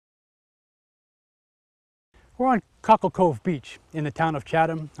We're on Cockle Cove Beach in the town of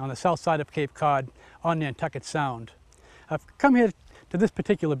Chatham on the south side of Cape Cod on Nantucket Sound. I've come here to this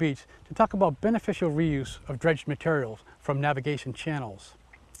particular beach to talk about beneficial reuse of dredged materials from navigation channels.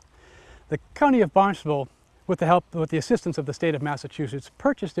 The County of Barnstable, with the assistance of the state of Massachusetts,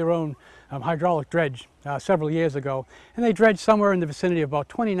 purchased their own hydraulic dredge several years ago, and they dredged somewhere in the vicinity of about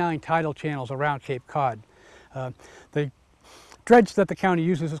 29 tidal channels around Cape Cod. The dredge that the county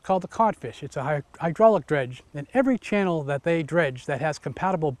uses is called the codfish. It's a hydraulic dredge, and every channel that they dredge that has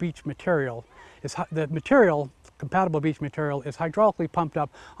compatible beach material, compatible beach material is hydraulically pumped up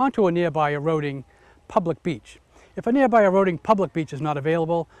onto a nearby eroding public beach. If a nearby eroding public beach is not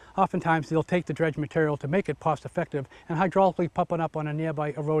available, oftentimes they'll take the dredge material to make it cost effective and hydraulically pump it up on a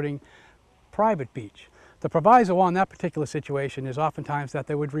nearby eroding private beach. The proviso on that particular situation is oftentimes that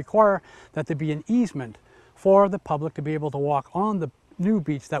they would require that there be an easement for the public to be able to walk on the new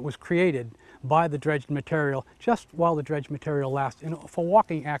beach that was created by the dredged material just while the dredged material lasts, for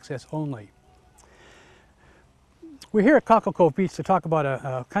walking access only. We're here at Cockle Cove Beach to talk about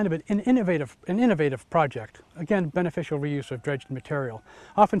a kind of an innovative project. Again, beneficial reuse of dredged material.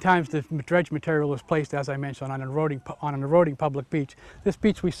 Oftentimes the dredged material is placed, as I mentioned, on an eroding public beach. This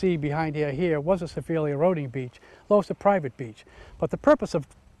beach we see behind here was a severely eroding beach, though it's a private beach. But the purpose of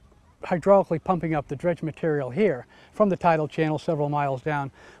hydraulically pumping up the dredged material here from the tidal channel several miles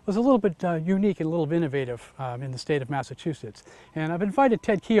down was a little bit unique and a little innovative in the state of Massachusetts. And I've invited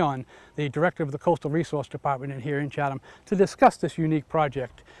Ted Keon, the director of the Coastal Resource Department here in Chatham, to discuss this unique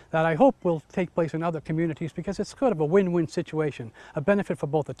project that I hope will take place in other communities, because it's sort of a win-win situation, a benefit for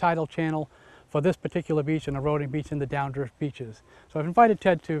both the tidal channel, for this particular beach, and eroding beach, and the downdrift beaches. So I've invited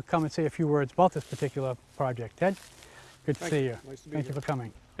Ted to come and say a few words about this particular project. Ted, good to see you. Nice to be Thank here. you for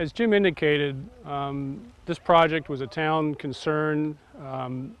coming. As Jim indicated, this project was a town concern.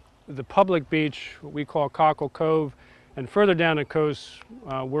 The public beach, what we call Cockle Cove, and further down the coast,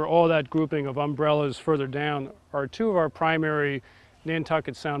 where all that grouping of umbrellas further down, are two of our primary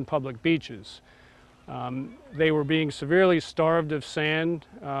Nantucket Sound public beaches. They were being severely starved of sand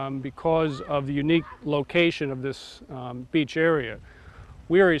because of the unique location of this beach area.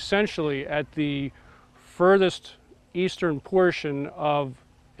 We are essentially at the furthest eastern portion of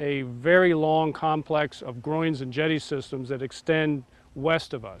a very long complex of groins and jetty systems that extend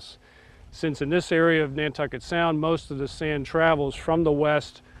west of us. Since in this area of Nantucket Sound, most of the sand travels from the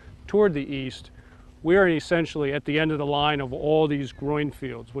west toward the east, we are essentially at the end of the line of all these groin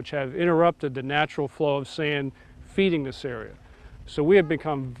fields, which have interrupted the natural flow of sand feeding this area. So we have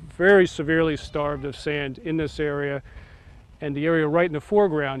become very severely starved of sand in this area, and the area right in the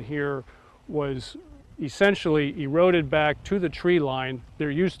foreground here was essentially eroded back to the tree line. There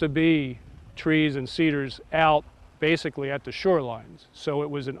used to be trees and cedars out basically at the shorelines. So it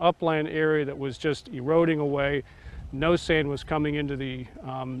was an upland area that was just eroding away. No sand was coming into the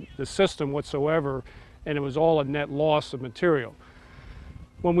system whatsoever, and it was all a net loss of material.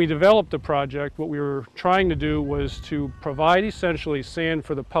 When we developed the project, what we were trying to do was to provide essentially sand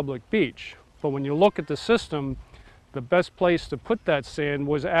for the public beach. But when you look at the system, the best place to put that sand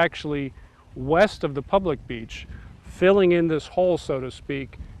was actually west of the public beach, filling in this hole, so to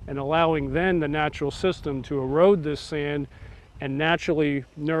speak, and allowing then the natural system to erode this sand and naturally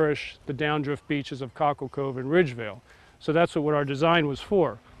nourish the downdrift beaches of Cockle Cove and Ridgevale. So that's what our design was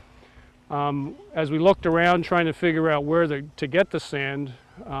for. As we looked around trying to figure out where to get the sand,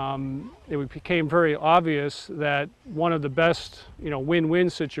 it became very obvious that one of the best, win-win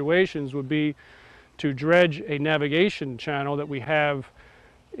situations would be to dredge a navigation channel that we have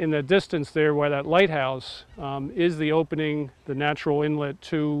in the distance there, where that lighthouse is the opening, the natural inlet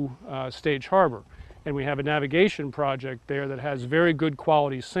to Stage Harbor. And we have a navigation project there that has very good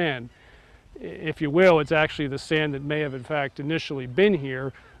quality sand. If you will, it's actually the sand that may have in fact initially been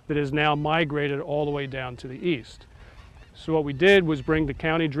here that is now migrated all the way down to the east. So what we did was bring the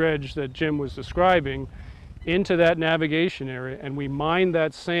county dredge that Jim was describing into that navigation area, and we mined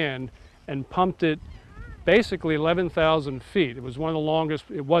that sand and pumped it basically 11,000 feet. It was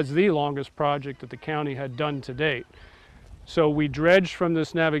the longest project that the county had done to date. So we dredged from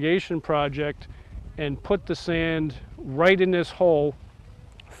this navigation project and put the sand right in this hole,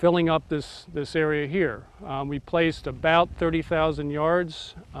 filling up this area here. We placed about 30,000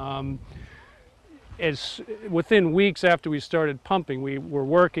 yards. Within weeks after we started pumping, we were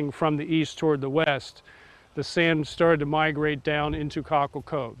working from the east toward the west. The sand started to migrate down into Cockle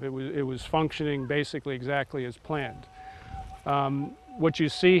Cove. It was functioning basically exactly as planned. What you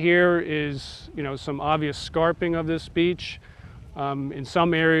see here is, some obvious scarping of this beach. In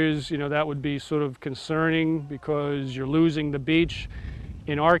some areas, that would be sort of concerning because you're losing the beach.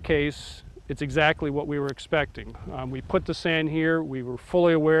 In our case, it's exactly what we were expecting. We put the sand here. We were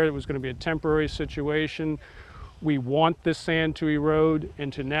fully aware it was going to be a temporary situation. We want this sand to erode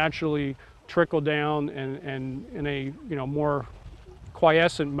and to naturally trickle down and in a more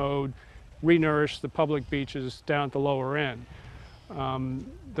quiescent mode, re-nourish the public beaches down at the lower end.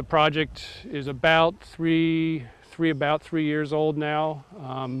 The project is about three years old now.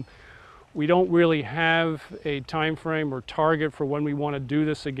 We don't really have a time frame or target for when we want to do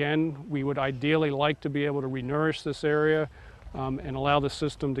this again. We would ideally like to be able to re-nourish this area and allow the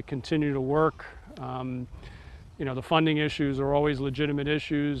system to continue to work. The funding issues are always legitimate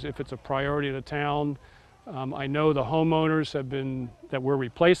issues if it's a priority of the town. I know the homeowners that were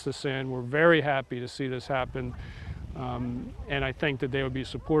replaced the sand were very happy to see this happen, and I think that they would be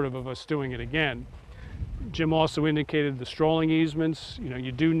supportive of us doing it again. Jim also indicated the strolling easements.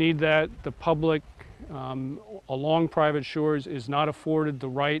 You do need that. The public along private shores is not afforded the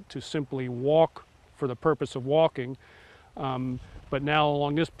right to simply walk for the purpose of walking. But now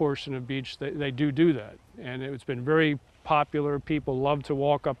along this portion of beach, they do that. And it's been very popular. People love to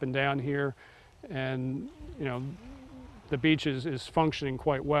walk up and down here. And, the beach is functioning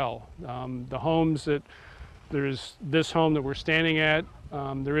quite well. The homes there's this home that we're standing at,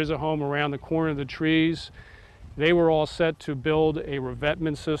 there is a home around the corner of the trees. They were all set to build a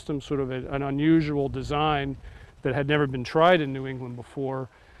revetment system, sort of an unusual design that had never been tried in New England before.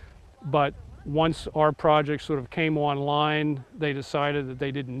 But once our project sort of came online, they decided that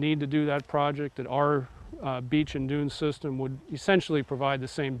they didn't need to do that project, that our beach and dune system would essentially provide the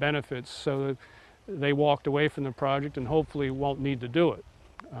same benefits, so that they walked away from the project and hopefully won't need to do it.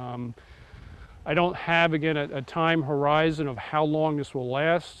 I don't have, again, a time horizon of how long this will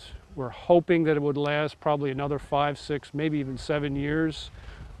last. We're hoping that it would last probably another 5, 6, maybe even 7 years.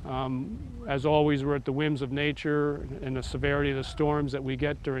 As always, we're at the whims of nature and the severity of the storms that we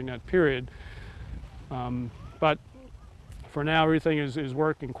get during that period. But for now, everything is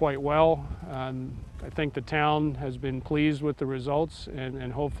working quite well. I think the town has been pleased with the results,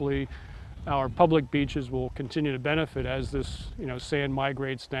 and hopefully our public beaches will continue to benefit as this sand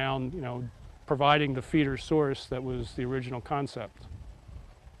migrates down, providing the feeder source that was the original concept.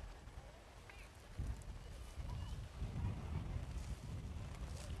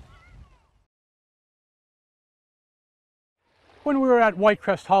 When we were at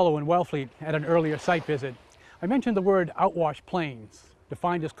Whitecrest Hollow in Wellfleet at an earlier site visit, I mentioned the word outwash plains,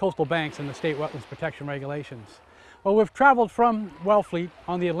 defined as coastal banks in the state wetlands protection regulations. Well, we've traveled from Wellfleet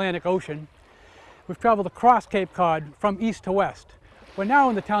on the Atlantic Ocean. We've traveled across Cape Cod from east to west. We're now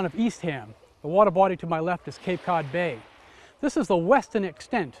in the town of Eastham. The water body to my left is Cape Cod Bay. This is the western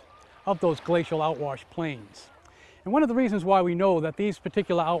extent of those glacial outwash plains. And one of the reasons why we know that these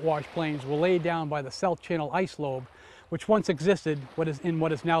particular outwash plains were laid down by the South Channel ice lobe, which once existed in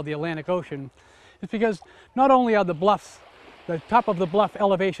what is now the Atlantic Ocean, is because not only are the bluffs, the top of the bluff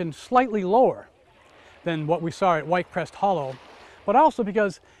elevation slightly lower than what we saw at Whitecrest Hollow, but also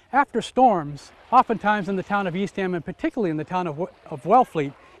because after storms, oftentimes in the town of Eastham and particularly in the town of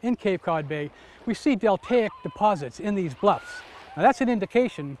Wellfleet in Cape Cod Bay, we see deltaic deposits in these bluffs. Now that's an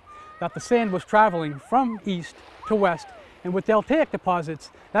indication that the sand was traveling from east to west, and with deltaic deposits,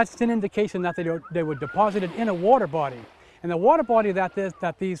 that's an indication that they were deposited in a water body. And the water body that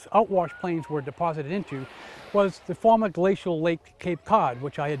these outwash plains were deposited into was the former glacial lake Cape Cod,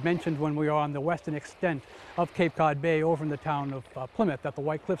 which I had mentioned when we were on the western extent of Cape Cod Bay over in the town of Plymouth at the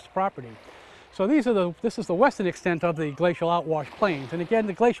White Cliffs property. So this is the western extent of the glacial outwash plains. And again,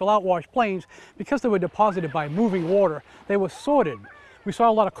 the glacial outwash plains, because they were deposited by moving water, they were sorted. We saw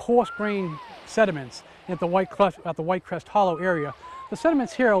a lot of coarse-grained sediments at the Whitecrest Hollow area. The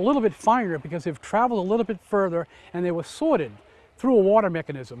sediments here are a little bit finer because they've traveled a little bit further and they were sorted through a water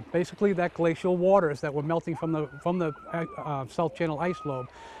mechanism. Basically, that glacial waters that were melting from the South Channel ice lobe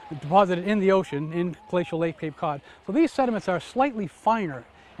deposited in the ocean in glacial Lake Cape Cod. So these sediments are slightly finer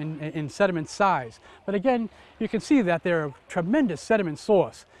in sediment size. But again, you can see that they're a tremendous sediment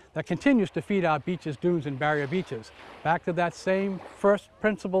source that continues to feed our beaches, dunes, and barrier beaches. Back to that same first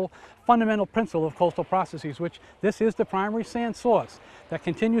fundamental principle of coastal processes, which this is the primary sand source that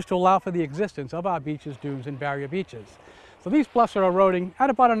continues to allow for the existence of our beaches, dunes, and barrier beaches. So these bluffs are eroding at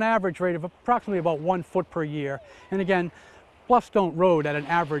about an average rate of approximately about 1 foot per year. And again, bluffs don't erode at an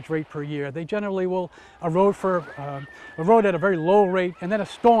average rate per year. They generally will erode at a very low rate, and then a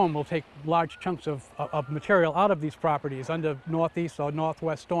storm will take large chunks of material out of these properties under northeast or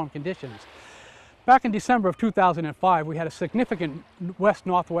northwest storm conditions. Back in December of 2005, we had a significant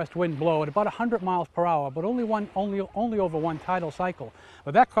west-northwest wind blow at about 100 miles per hour, but only over one tidal cycle.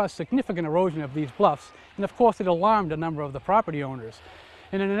 But that caused significant erosion of these bluffs, and of course it alarmed a number of the property owners.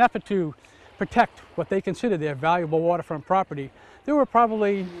 And in an effort to protect what they consider their valuable waterfront property, there were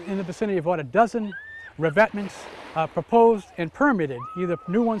probably in the vicinity of about a dozen revetments proposed and permitted, either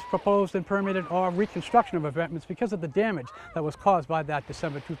new ones proposed and permitted or reconstruction of revetments because of the damage that was caused by that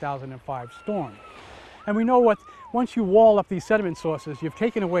December 2005 storm. And we know once you wall up these sediment sources, you've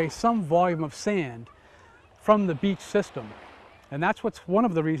taken away some volume of sand from the beach system. And that's one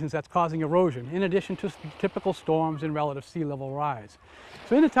of the reasons that's causing erosion, in addition to typical storms and relative sea level rise.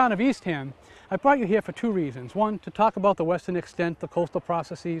 So in the town of Eastham, I brought you here for two reasons. One, to talk about the western extent, the coastal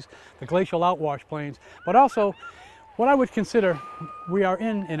processes, the glacial outwash plains, but also what I would consider we are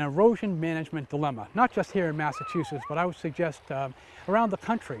in an erosion management dilemma, not just here in Massachusetts, but I would suggest around the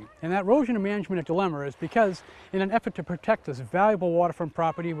country. And that erosion management dilemma is because in an effort to protect this valuable waterfront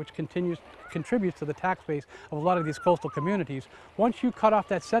property, which contributes to the tax base of a lot of these coastal communities, once you cut off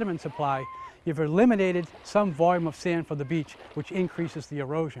that sediment supply, you've eliminated some volume of sand from the beach, which increases the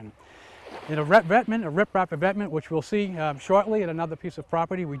erosion. In a revetment, a riprap revetment, which we'll see shortly at another piece of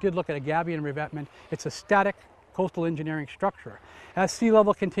property, we did look at a gabion revetment. It's a static coastal engineering structure. As sea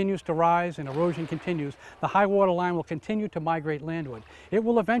level continues to rise and erosion continues, the high water line will continue to migrate landward. It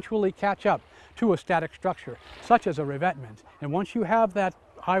will eventually catch up to a static structure, such as a revetment. And once you have that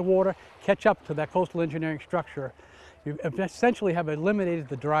high water catch up to that coastal engineering structure, you essentially have eliminated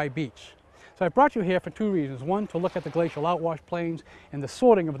the dry beach. So I brought you here for two reasons. One, to look at the glacial outwash plains and the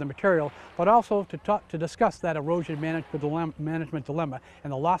sorting of the material, but also to discuss that erosion management dilemma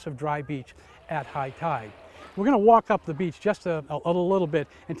and the loss of dry beach at high tide. We're going to walk up the beach just a little bit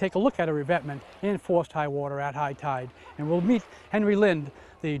and take a look at a revetment in forced high water at high tide. And we'll meet Henry Lind,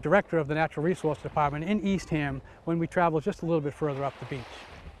 the director of the Natural Resource Department in Eastham, when we travel just a little bit further up the beach.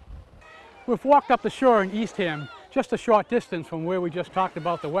 We've walked up the shore in Eastham just a short distance from where we just talked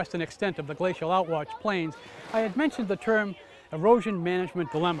about the western extent of the glacial outwash plains. I had mentioned the term erosion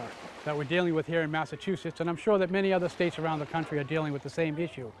management dilemma that we're dealing with here in Massachusetts, and I'm sure that many other states around the country are dealing with the same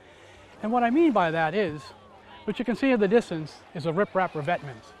issue. And what I mean by that is, what you can see in the distance is a riprap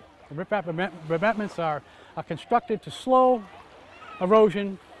revetment. The riprap revetments are constructed to slow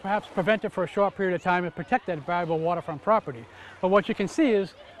erosion, perhaps prevent it for a short period of time and protect that valuable waterfront property. But what you can see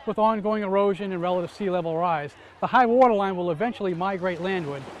is, with ongoing erosion and relative sea level rise, the high water line will eventually migrate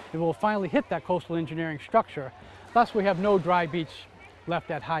landward and will finally hit that coastal engineering structure. Thus, we have no dry beach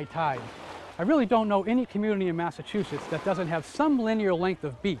left at high tide. I really don't know any community in Massachusetts that doesn't have some linear length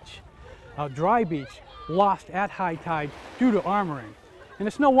of beach, dry beach, lost at high tide due to armoring. And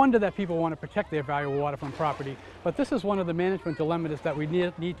it's no wonder that people want to protect their valuable waterfront property, but this is one of the management dilemmas that we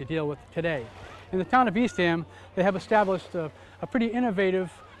need to deal with today. In the town of Eastham, they have established a pretty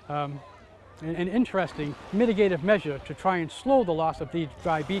innovative and interesting mitigative measure to try and slow the loss of these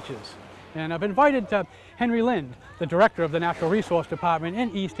dry beaches. And I've invited Henry Lind, the director of the Natural Resource Department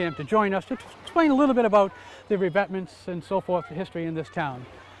in Eastham, to join us to explain a little bit about the revetments and so forth, the history in this town.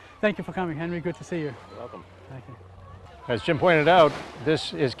 Thank you for coming, Henry. Good to see you. You're welcome. Thank you. As Jim pointed out,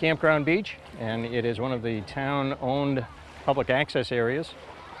 this is Campground Beach, and it is one of the town-owned public access areas.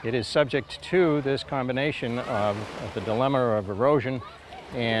 It is subject to this combination of the dilemma of erosion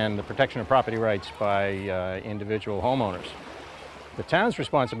and the protection of property rights by individual homeowners. The town's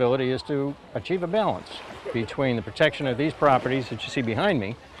responsibility is to achieve a balance between the protection of these properties that you see behind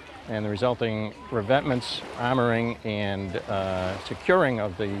me and the resulting revetments, armoring, and securing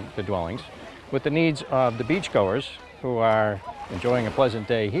of the dwellings with the needs of the beachgoers who are enjoying a pleasant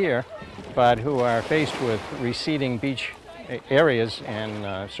day here, but who are faced with receding beach areas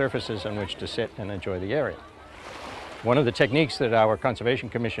and surfaces on which to sit and enjoy the area. One of the techniques that our Conservation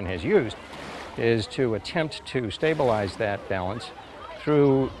Commission has used is to attempt to stabilize that balance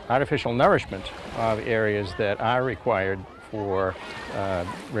through artificial nourishment of areas that are required for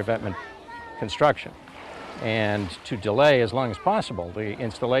revetment construction, and to delay as long as possible the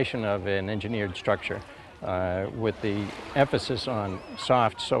installation of an engineered structure with the emphasis on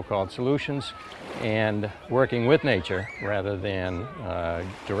soft so-called solutions and working with nature rather than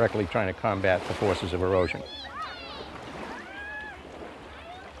directly trying to combat the forces of erosion.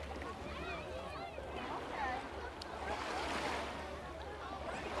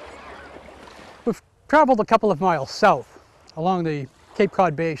 We've traveled a couple of miles south along the Cape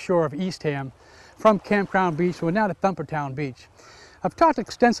Cod Bay shore of Eastham from Campground Beach. We're now at Thumpertown Beach. I've talked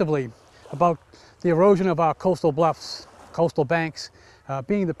extensively about the erosion of our coastal bluffs, coastal banks,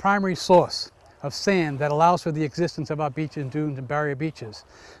 being the primary source of sand that allows for the existence of our beaches, dunes, and barrier beaches.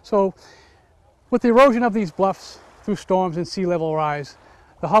 So with the erosion of these bluffs through storms and sea level rise,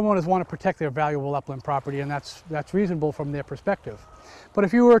 the homeowners want to protect their valuable upland property, and that's reasonable from their perspective. But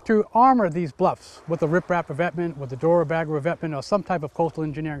if you were to armor these bluffs with a riprap revetment, with a door or bagger revetment, or some type of coastal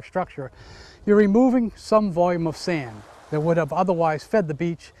engineering structure, you're removing some volume of sand that would have otherwise fed the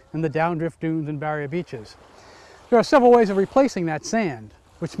beach and the downdrift dunes and barrier beaches. There are several ways of replacing that sand,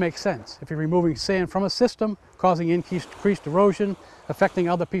 which makes sense. If you're removing sand from a system, causing increased erosion, affecting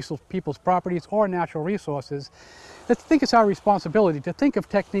other people's properties or natural resources, I think it's our responsibility to think of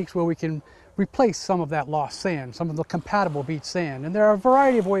techniques where we can replace some of that lost sand, some of the compatible beach sand. And there are a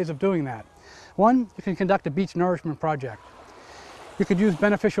variety of ways of doing that. One, you can conduct a beach nourishment project. You could use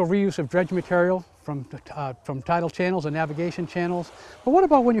beneficial reuse of dredge material from tidal channels and navigation channels. But what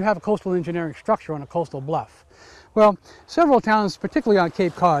about when you have a coastal engineering structure on a coastal bluff? Well, several towns, particularly on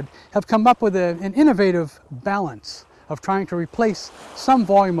Cape Cod, have come up with an innovative balance of trying to replace some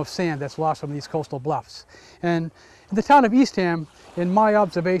volume of sand that's lost from these coastal bluffs. And the town of Eastham, in my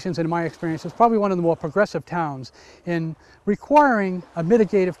observations and my experience, is probably one of the more progressive towns in requiring a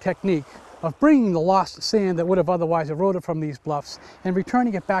mitigative technique of bringing the lost sand that would have otherwise eroded from these bluffs and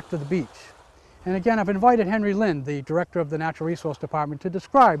returning it back to the beach. And again, I've invited Henry Lind, the director of the Natural Resource Department, to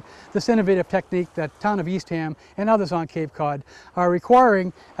describe this innovative technique that town of Eastham and others on Cape Cod are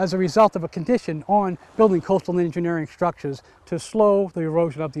requiring as a result of a condition on building coastal engineering structures to slow the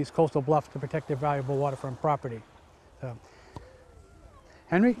erosion of these coastal bluffs to protect their valuable waterfront property. So,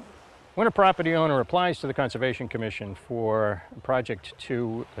 Henry? When a property owner applies to the Conservation Commission for a project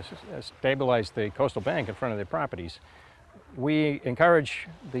to stabilize the coastal bank in front of their properties, we encourage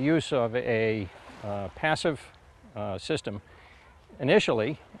the use of a passive system.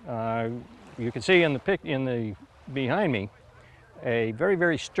 Initially, you can see in the behind me a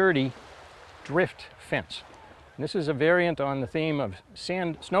very sturdy drift fence. And this is a variant on the theme of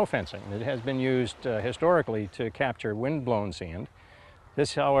snow fencing. It has been used historically to capture wind-blown sand.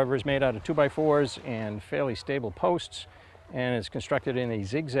 This, however, is made out of 2x4s and fairly stable posts, and it's constructed in a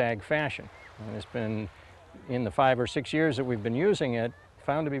zigzag fashion. And it's been, in the 5 or 6 years that we've been using it,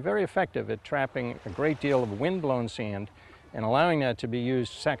 found to be very effective at trapping a great deal of wind-blown sand and allowing that to be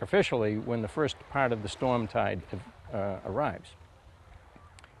used sacrificially when the first part of the storm tide arrives.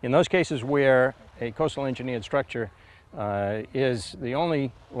 In those cases where a coastal engineered structure is the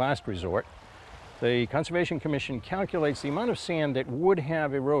only last resort, the Conservation Commission calculates the amount of sand that would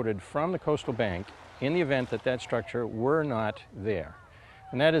have eroded from the coastal bank in the event that that structure were not there.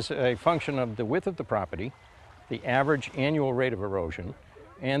 And that is a function of the width of the property, the average annual rate of erosion,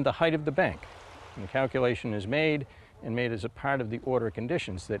 and the height of the bank. And the calculation is made as a part of the order of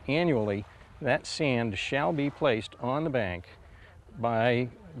conditions that annually that sand shall be placed on the bank by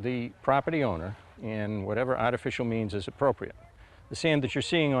the property owner in whatever artificial means is appropriate. The sand that you're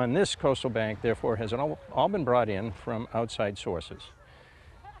seeing on this coastal bank, therefore, has all been brought in from outside sources.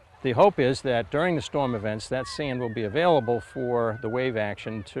 The hope is that during the storm events, that sand will be available for the wave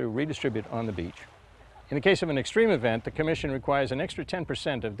action to redistribute on the beach. In the case of an extreme event, the Commission requires an extra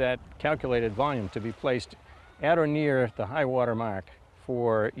 10% of that calculated volume to be placed at or near the high water mark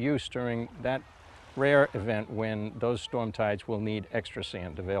for use during that rare event when those storm tides will need extra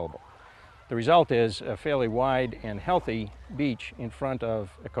sand available. The result is a fairly wide and healthy beach in front of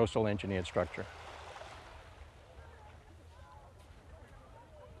a coastal engineered structure.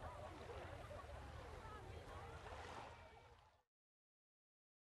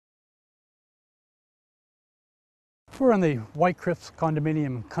 We're in the White Cliffs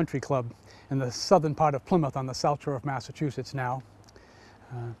Condominium Country Club in the southern part of Plymouth on the south shore of Massachusetts now.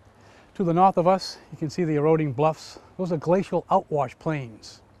 To the north of us, you can see the eroding bluffs. Those are glacial outwash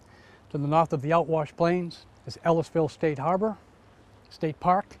plains. To the north of the outwash plains is Ellisville State Harbor, State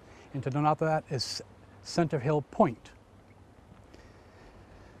Park, and to the north of that is Center Hill Point.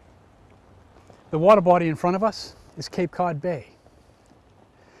 The water body in front of us is Cape Cod Bay.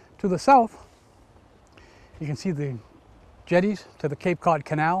 To the south, you can see the jetties to the Cape Cod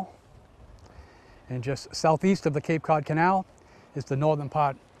Canal, and just southeast of the Cape Cod Canal is the northern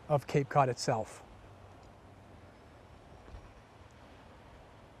part of Cape Cod itself.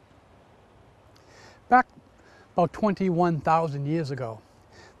 Back about 21,000 years ago,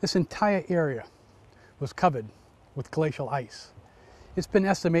 this entire area was covered with glacial ice. It's been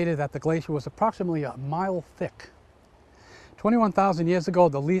estimated that the glacier was approximately a mile thick. 21,000 years ago,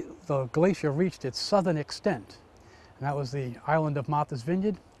 the glacier reached its southern extent, and that was the island of Martha's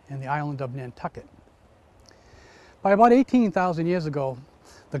Vineyard and the island of Nantucket. By about 18,000 years ago,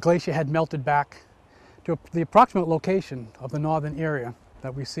 the glacier had melted back to the approximate location of the northern area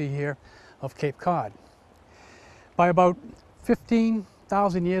that we see here of Cape Cod. By about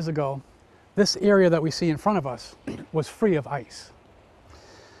 15,000 years ago, this area that we see in front of us was free of ice.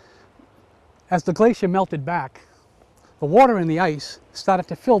 As the glacier melted back, the water in the ice started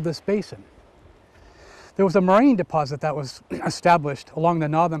to fill this basin. There was a moraine deposit that was established along the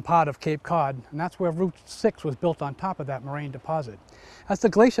northern part of Cape Cod, and that's where Route 6 was built on top of that moraine deposit. As the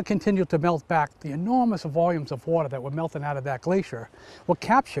glacier continued to melt back, the enormous volumes of water that were melting out of that glacier were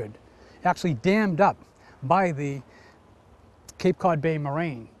captured, actually dammed up by the Cape Cod Bay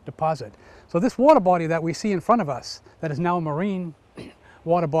moraine deposit. So this water body that we see in front of us, that is now a marine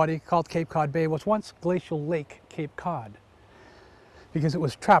water body called Cape Cod Bay, was once Glacial Lake Cape Cod, because it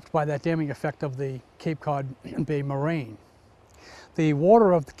was trapped by that damming effect of the Cape Cod Bay moraine. The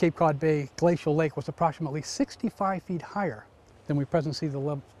water of the Cape Cod Bay Glacial Lake was approximately 65 feet higher than we presently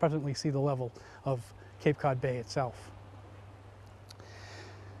see the level of Cape Cod Bay itself.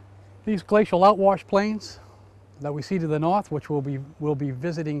 These glacial outwash plains that we see to the north, which we'll be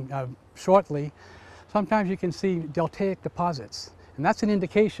visiting shortly, sometimes you can see deltaic deposits, and that's an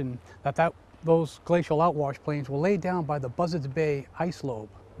indication that those glacial outwash plains were laid down by the Buzzards Bay ice lobe.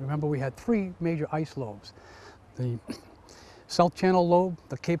 Remember, we had three major ice lobes: the South Channel lobe,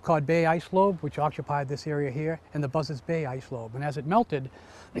 the Cape Cod Bay ice lobe, which occupied this area here, and the Buzzards Bay ice lobe. And as it melted,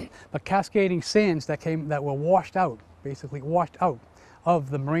 the cascading sands that were washed out, basically washed out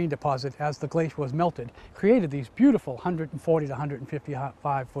of the marine deposit as the glacier was melted, created these beautiful 140 to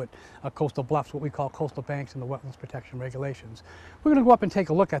 155 foot coastal bluffs, what we call coastal banks in the Wetlands Protection Regulations. We're going to go up and take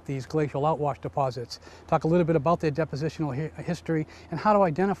a look at these glacial outwash deposits, talk a little bit about their depositional history and how to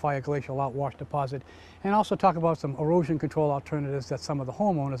identify a glacial outwash deposit, and also talk about some erosion control alternatives that some of the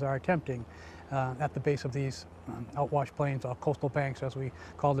homeowners are attempting at the base of these outwash plains, or coastal banks as we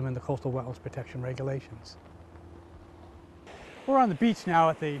call them in the Coastal Wetlands Protection Regulations. We're on the beach now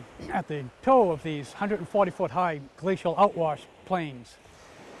at the toe of these 140-foot high glacial outwash plains.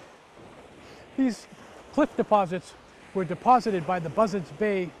 These cliff deposits were deposited by the Buzzards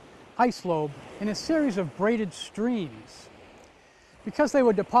Bay ice lobe in a series of braided streams. Because they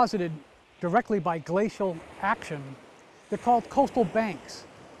were deposited directly by glacial action, they're called coastal banks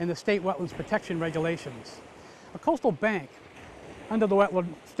in the State Wetlands Protection Regulations. A coastal bank, under the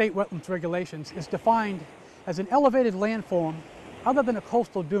State Wetlands Regulations, is defined as an elevated landform other than a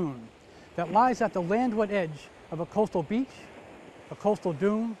coastal dune that lies at the landward edge of a coastal beach, a coastal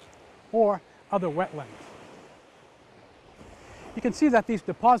dune, or other wetland. You can see that these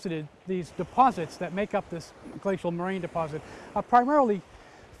deposits that make up this glacial moraine deposit are primarily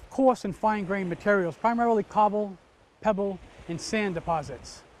coarse and fine-grained materials, primarily cobble, pebble, and sand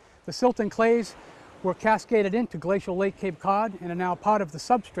deposits. The silt and clays were cascaded into Glacial Lake Cape Cod and are now part of the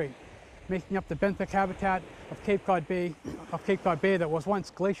substrate, making up the benthic habitat of Cape Cod Bay that was once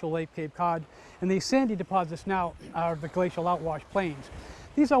Glacial Lake Cape Cod, and these sandy deposits now are the glacial outwash plains.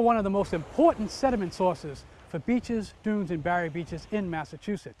 These are one of the most important sediment sources for beaches, dunes, and barrier beaches in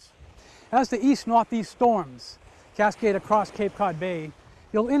Massachusetts. As the east-northeast storms cascade across Cape Cod Bay,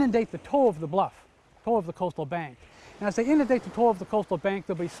 they'll inundate the toe of the bluff, toe of the coastal bank. And as they inundate the toe of the coastal bank,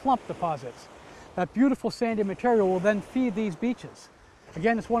 there'll be slump deposits. That beautiful sandy material will then feed these beaches.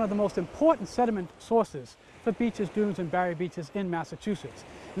 Again, it's one of the most important sediment sources for beaches, dunes, and barrier beaches in Massachusetts.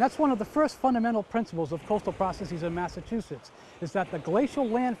 And that's one of the first fundamental principles of coastal processes in Massachusetts, is that the glacial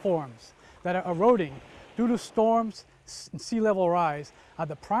landforms that are eroding due to storms and sea level rise are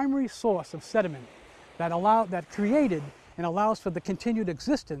the primary source of sediment that created and allows for the continued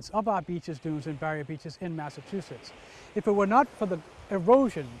existence of our beaches, dunes, and barrier beaches in Massachusetts. If it were not for the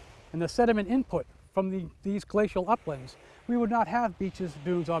erosion and the sediment input from these glacial uplands, we would not have beaches,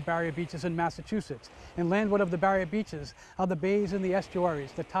 dunes, or barrier beaches in Massachusetts. And landward of the barrier beaches are the bays and the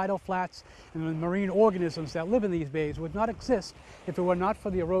estuaries, the tidal flats, and the marine organisms that live in these bays would not exist if it were not for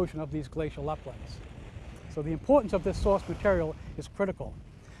the erosion of these glacial uplands. So the importance of this source material is critical.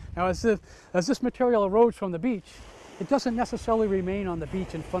 Now, as this material erodes from the beach, it doesn't necessarily remain on the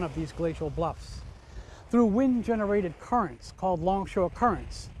beach in front of these glacial bluffs. Through wind-generated currents, called longshore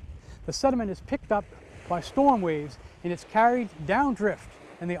currents, the sediment is picked up by storm waves and it's carried downdrift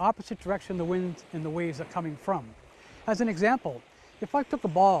in the opposite direction the wind and the waves are coming from. As an example, if I took a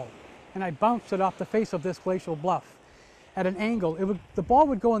ball and I bounced it off the face of this glacial bluff at an angle, the ball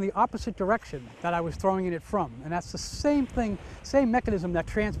would go in the opposite direction that I was throwing it from. And that's the same thing, same mechanism that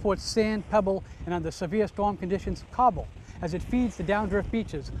transports sand, pebble, and under severe storm conditions, cobble, as it feeds the downdrift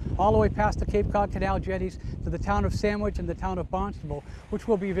beaches all the way past the Cape Cod Canal jetties to the town of Sandwich and the town of Barnstable, which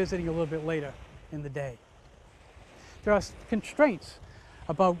we'll be visiting a little bit later in the day. There are constraints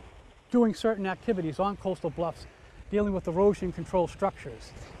about doing certain activities on coastal bluffs dealing with erosion control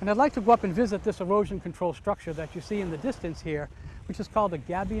structures. And I'd like to go up and visit this erosion control structure that you see in the distance here. which is called a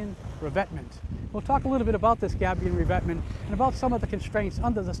gabion revetment. We'll talk a little bit about this gabion revetment and about some of the constraints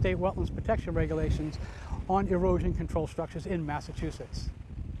under the state wetlands protection regulations on erosion control structures in Massachusetts.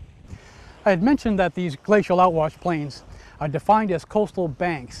 I had mentioned that these glacial outwash plains are defined as coastal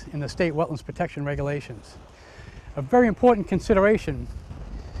banks in the state wetlands protection regulations. A very important consideration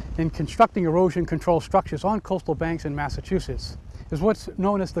in constructing erosion control structures on coastal banks in Massachusetts is what's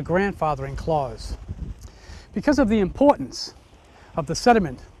known as the grandfathering clause. Because of the importance of the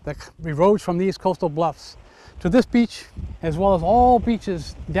sediment that erodes from these coastal bluffs to this beach, as well as all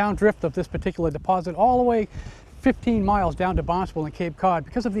beaches downdrift of this particular deposit, all the way 15 miles down to Barnstable and Cape Cod,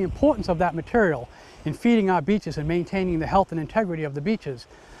 because of the importance of that material in feeding our beaches and maintaining the health and integrity of the beaches,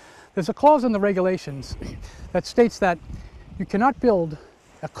 there's a clause in the regulations that states that you cannot build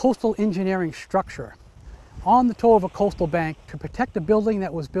a coastal engineering structure on the toe of a coastal bank to protect a building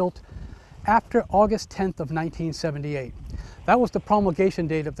that was built after August 10th of 1978. That was the promulgation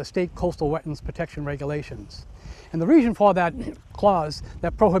date of the state coastal wetlands protection regulations. And the reason for that clause,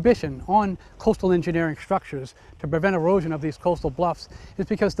 that prohibition on coastal engineering structures to prevent erosion of these coastal bluffs, is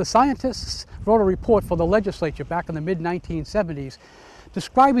because the scientists wrote a report for the legislature back in the mid-1970s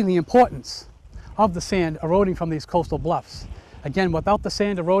describing the importance of the sand eroding from these coastal bluffs. Again, without the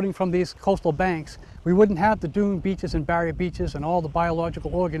sand eroding from these coastal banks, we wouldn't have the dune beaches and barrier beaches and all the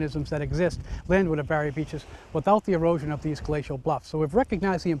biological organisms that exist landward of barrier beaches without the erosion of these glacial bluffs. So we've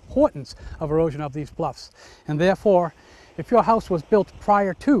recognized the importance of erosion of these bluffs. And therefore, if your house was built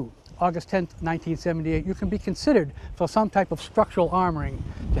prior to August 10th, 1978, you can be considered for some type of structural armoring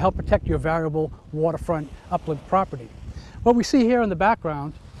to help protect your valuable waterfront upland property. What we see here in the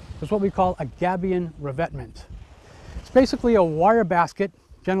background is what we call a gabion revetment. It's basically a wire basket,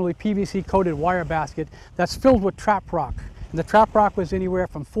 generally PVC coated wire basket, that's filled with trap rock. And the trap rock was anywhere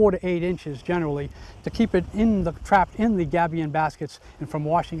from 4 to 8 inches generally to keep it trapped in the gabion baskets and from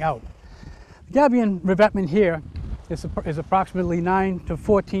washing out. The gabion revetment here is approximately 9 to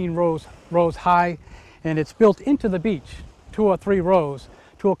 14 rows high, and it's built into the beach, 2 or 3 rows,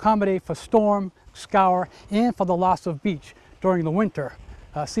 to accommodate for storm, scour, and for the loss of beach during the winter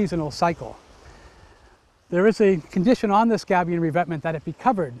seasonal cycle. There is a condition on this gabion revetment that it be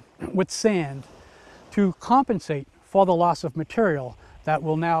covered with sand to compensate for the loss of material that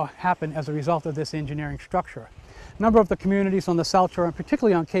will now happen as a result of this engineering structure. A number of the communities on the South Shore, and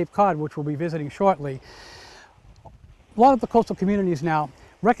particularly on Cape Cod, which we'll be visiting shortly, a lot of the coastal communities now,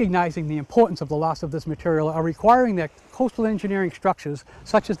 recognizing the importance of the loss of this material, are requiring that coastal engineering structures,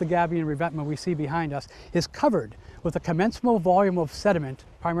 such as the gabion revetment we see behind us, is covered with a commensurable volume of sediment,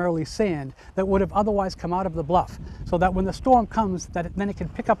 primarily sand, that would have otherwise come out of the bluff, so that when the storm comes, then it can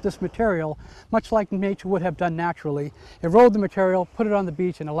pick up this material, much like nature would have done naturally, erode the material, put it on the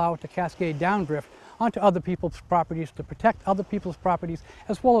beach, and allow it to cascade downdrift onto other people's properties to protect other people's properties,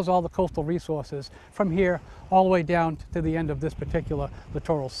 as well as all the coastal resources from here all the way down to the end of this particular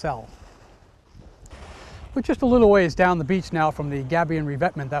littoral cell. We're just a little ways down the beach now from the gabion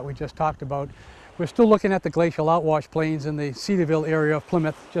revetment that we just talked about. We're still looking at the glacial outwash plains in the Cedarville area of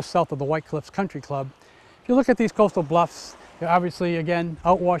Plymouth, just south of the White Cliffs Country Club. If you look at these coastal bluffs, they're obviously, again,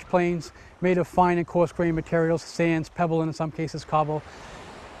 outwash plains made of fine and coarse grained materials, sands, pebble, and in some cases cobble.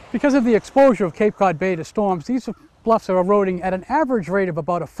 Because of the exposure of Cape Cod Bay to storms, these bluffs are eroding at an average rate of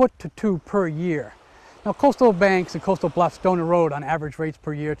about 1 to 2 feet per year. Now, coastal banks and coastal bluffs don't erode on average rates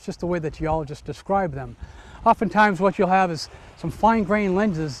per year. It's just the way that geologists describe them. Oftentimes what you'll have is some fine-grained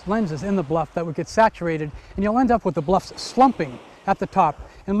lenses in the bluff that would get saturated, and you'll end up with the bluffs slumping at the top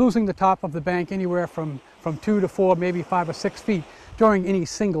and losing the top of the bank anywhere from 2 to 4, maybe 5 or 6 feet during any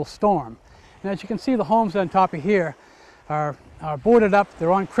single storm. And as you can see, the homes on top of here are boarded up.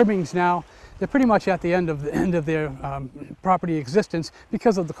 They're on cribbings now. They're pretty much at the end of their property existence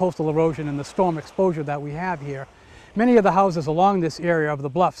because of the coastal erosion and the storm exposure that we have here. Many of the houses along this area of the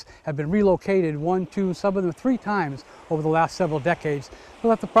bluffs have been relocated 1, 2, some of them 3 times over the last several decades so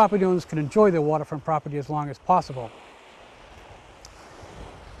that the property owners can enjoy their waterfront property as long as possible.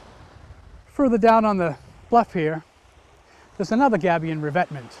 Further down on the bluff here, there's another gabion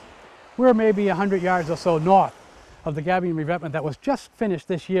revetment. We're maybe 100 yards or so north of the gabion revetment that was just finished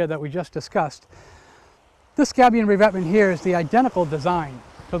this year that we just discussed. This gabion revetment here is the identical design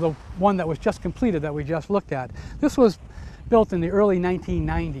to the one that was just completed that we just looked at. This was built in the early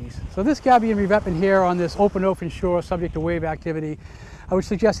 1990s. So this gabion revetment here on this open shore subject to wave activity, I would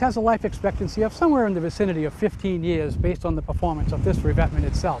suggest has a life expectancy of somewhere in the vicinity of 15 years based on the performance of this revetment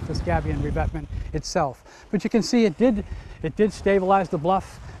itself, this gabion revetment itself. But you can see it did stabilize the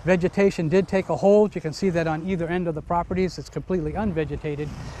bluff. Vegetation did take a hold. You can see that on either end of the properties it's completely unvegetated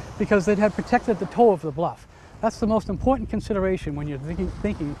because it had protected the toe of the bluff. That's the most important consideration when you're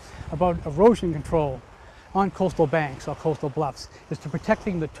thinking about erosion control on coastal banks or coastal bluffs, is to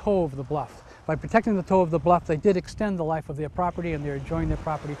protecting the toe of the bluff. By protecting the toe of the bluff, they did extend the life of their property, and they're enjoying their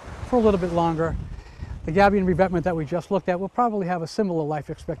property for a little bit longer. The gabion revetment that we just looked at will probably have a similar life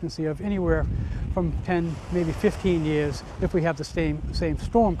expectancy of anywhere from 10, maybe 15 years if we have the same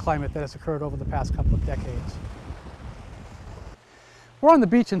storm climate that has occurred over the past couple of decades. We're on the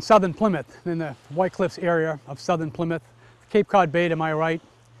beach in southern Plymouth, in the White Cliffs area of southern Plymouth, Cape Cod Bay to my right.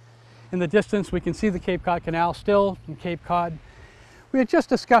 In the distance, we can see the Cape Cod Canal still in Cape Cod. We had just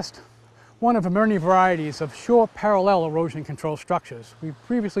discussed one of many varieties of shore parallel erosion control structures. We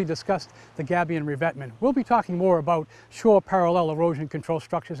previously discussed the gabion revetment. We'll be talking more about shore parallel erosion control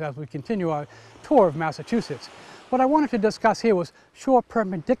structures as we continue our tour of Massachusetts. What I wanted to discuss here was shore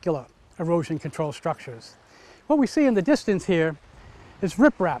perpendicular erosion control structures. What we see in the distance here is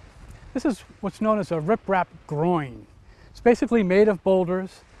riprap. This is what's known as a riprap groin. It's basically made of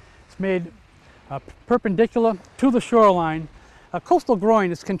boulders. It's made perpendicular to the shoreline. A coastal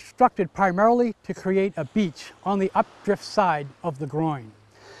groin is constructed primarily to create a beach on the updrift side of the groin.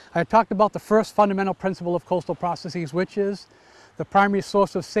 I talked about the first fundamental principle of coastal processes, which is the primary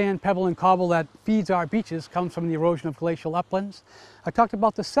source of sand, pebble, and cobble that feeds our beaches comes from the erosion of glacial uplands. I talked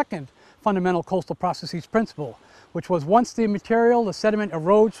about the second fundamental coastal processes principle, which was once the material, the sediment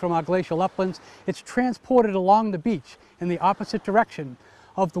erodes from our glacial uplands, it's transported along the beach in the opposite direction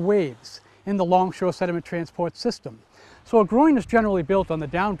of the waves in the longshore sediment transport system. So a groin is generally built on the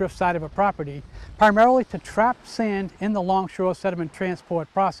downdrift side of a property, primarily to trap sand in the longshore sediment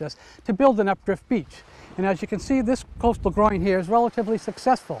transport process to build an updrift beach. And as you can see, this coastal groin here is relatively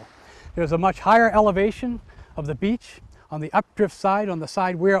successful. There's a much higher elevation of the beach on the updrift side, on the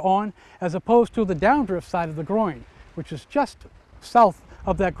side we're on, as opposed to the downdrift side of the groin, which is just south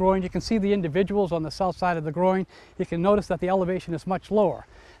of that groin. You can see the individuals on the south side of the groin. You can notice that the elevation is much lower.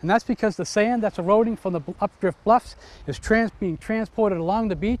 And that's because the sand that's eroding from the updrift bluffs is being transported along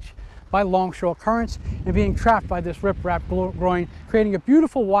the beach by longshore currents and being trapped by this riprap groin, creating a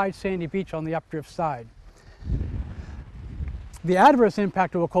beautiful wide sandy beach on the updrift side. The adverse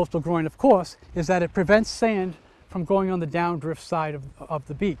impact of a coastal groin, of course, is that it prevents sand from going on the downdrift side of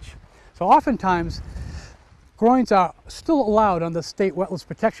the beach. So oftentimes, groins are still allowed under state wetlands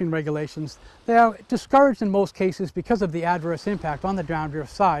protection regulations. They are discouraged in most cases because of the adverse impact on the downdrift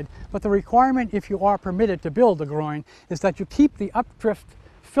side, but the requirement, if you are permitted to build a groin, is that you keep the updrift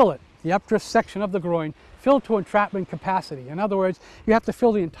fillet, the updrift section of the groin, filled to entrapment capacity. In other words, you have to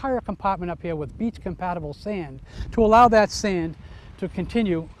fill the entire compartment up here with beach-compatible sand to allow that sand to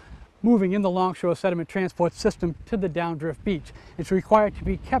continue moving in the longshore sediment transport system to the downdrift beach. It's required to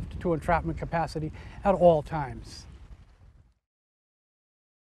be kept to entrapment capacity at all times.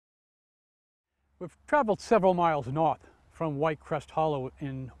 We've traveled several miles north from White Crest Hollow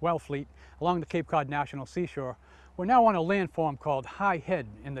in Wellfleet along the Cape Cod National Seashore. We're now on a landform called High Head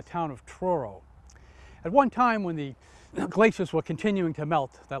in the town of Truro. At one time when the glaciers were continuing to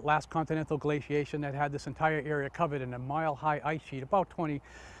melt, that last continental glaciation that had this entire area covered in a mile-high ice sheet about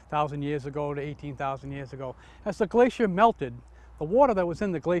 20,000 years ago to 18,000 years ago. As the glacier melted, the water that was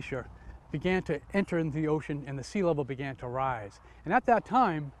in the glacier began to enter into the ocean and the sea level began to rise. And at that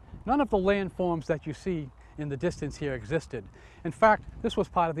time, none of the landforms that you see in the distance here existed. In fact, this was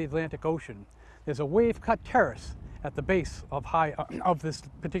part of the Atlantic Ocean. There's a wave-cut terrace at the base of this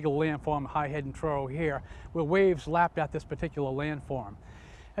particular landform, High Head and Truro here, where waves lapped at this particular landform.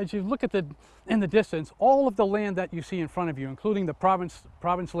 As you look at in the distance, all of the land that you see in front of you, including the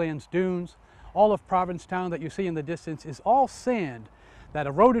Province Lands dunes, all of Provincetown that you see in the distance, is all sand that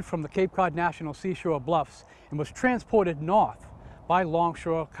eroded from the Cape Cod National Seashore bluffs and was transported north by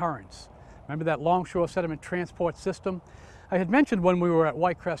longshore currents. Remember that longshore sediment transport system? I had mentioned when we were at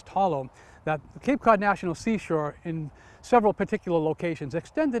White Crest Hollow that the Cape Cod National Seashore in several particular locations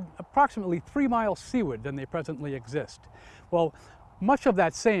extended approximately 3 miles seaward than they presently exist. Well, much of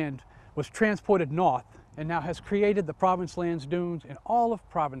that sand was transported north and now has created the Province Lands dunes in all of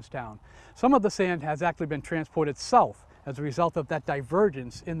Provincetown. Some of the sand has actually been transported south as a result of that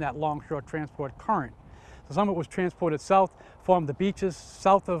divergence in that longshore transport current. So some of it was transported south, formed the beaches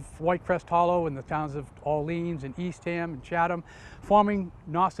south of White Crest Hollow in the towns of Orleans and Eastham and Chatham, forming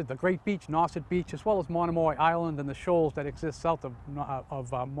Nauset, the Great Beach, Nauset Beach, as well as Monomoy Island and the shoals that exist south of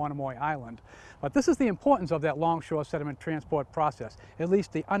Monomoy Island. But this is the importance of that longshore sediment transport process, at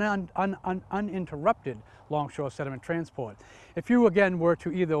least the uninterrupted longshore sediment transport. If you again were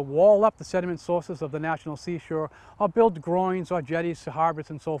to either wall up the sediment sources of the National Seashore or build groins or jetties, harbors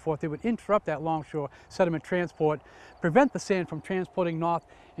and so forth, it would interrupt that longshore sediment transport, prevent the sand from transporting north,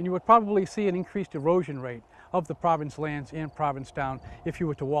 and you would probably see an increased erosion rate of the province lands and Provincetown if you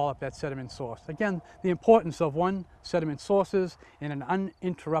were to wall up that sediment source. Again, the importance of one, sediment sources and an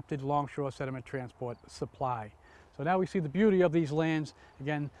uninterrupted longshore sediment transport supply. So now we see the beauty of these lands,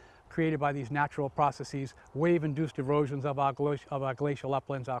 again, created by these natural processes, wave-induced erosions of our glacial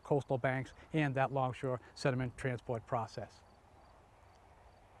uplands, our coastal banks, and that longshore sediment transport process.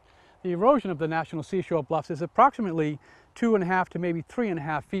 The erosion of the national seashore bluffs is approximately 2.5 to maybe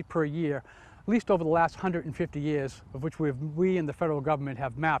 3.5 feet per year, at least over the last 150 years, of which we and the federal government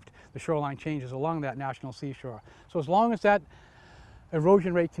have mapped the shoreline changes along that national seashore. So as long as that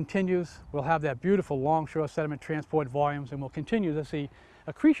erosion rate continues, we'll have that beautiful longshore sediment transport volumes, and we'll continue to see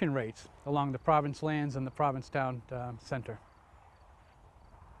accretion rates along the province lands and the Provincetown center.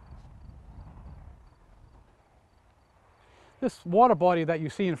 This water body that you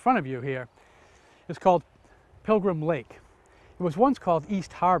see in front of you here is called Pilgrim Lake. It was once called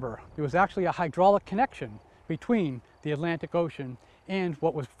East Harbor. It was actually a hydraulic connection between the Atlantic Ocean and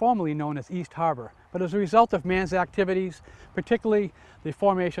what was formerly known as East Harbor. But as a result of man's activities, particularly the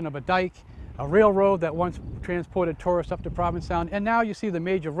formation of a dike, a railroad that once transported tourists up to Provincetown, and now you see the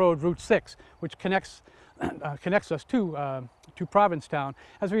major road, Route 6, which connects us to Provincetown.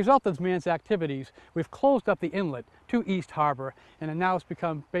 As a result of man's activities, we've closed up the inlet to East Harbor, and now it's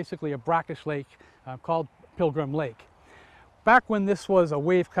become basically a brackish lake called Pilgrim Lake. Back when this was a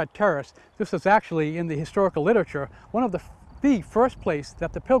wave-cut terrace, this was actually, in the historical literature, one of the first place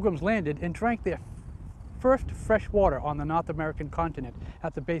that the Pilgrims landed and drank their first fresh water on the North American continent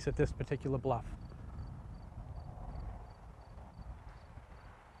at the base of this particular bluff.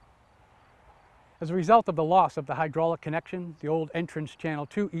 As a result of the loss of the hydraulic connection, the old entrance channel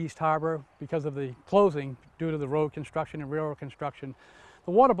to East Harbor, because of the closing due to the road construction and railroad construction,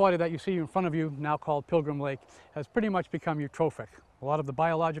 the water body that you see in front of you, now called Pilgrim Lake, has pretty much become eutrophic. A lot of the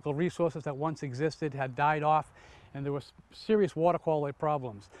biological resources that once existed had died off, and there were serious water quality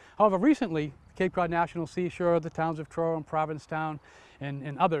problems. However, recently, Cape Cod National Seashore, the towns of Truro and Provincetown,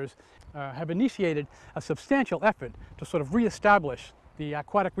 and others have initiated a substantial effort to sort of reestablish the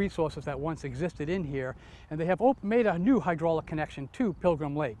aquatic resources that once existed in here, and they have made a new hydraulic connection to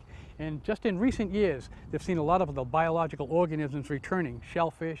Pilgrim Lake. And just in recent years, they've seen a lot of the biological organisms returning.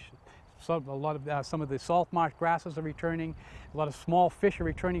 Shellfish, some of the salt marsh grasses are returning, a lot of small fish are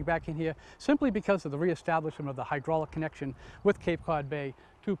returning back in here, simply because of the reestablishment of the hydraulic connection with Cape Cod Bay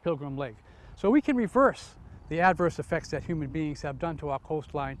to Pilgrim Lake. So we can reverse the adverse effects that human beings have done to our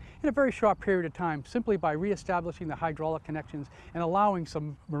coastline in a very short period of time, simply by reestablishing the hydraulic connections and allowing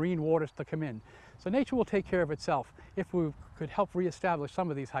some marine waters to come in. So nature will take care of itself if we could help reestablish some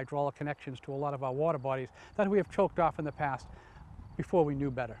of these hydraulic connections to a lot of our water bodies that we have choked off in the past before we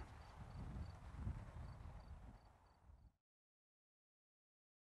knew better.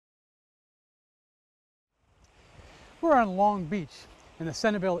 We're on Long Beach in the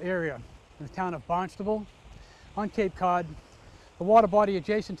Centerville area in the town of Barnstable on Cape Cod. The water body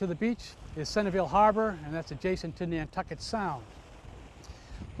adjacent to the beach is Centerville Harbor, and that's adjacent to Nantucket Sound.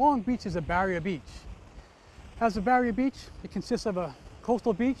 Long Beach is a barrier beach. As a barrier beach, it consists of a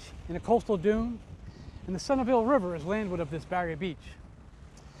coastal beach and a coastal dune, and the Centerville River is landward of this barrier beach.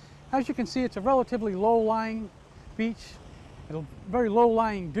 As you can see, it's a relatively low-lying beach, a very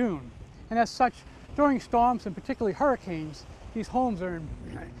low-lying dune, and as such, during storms and particularly hurricanes, these homes are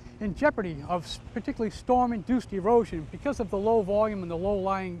in jeopardy of particularly storm-induced erosion because of the low volume and the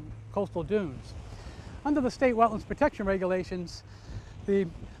low-lying coastal dunes. Under the state wetlands protection regulations, the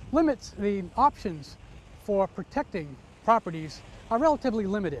options for protecting properties are relatively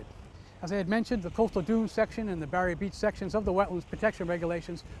limited. As I had mentioned, the coastal dune section and the barrier beach sections of the wetlands protection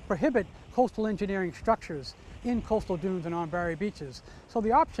regulations prohibit coastal engineering structures in coastal dunes and on barrier beaches. So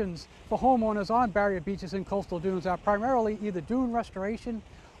the options for homeowners on barrier beaches and coastal dunes are primarily either dune restoration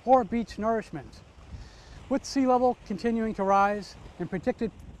or beach nourishment. With sea level continuing to rise and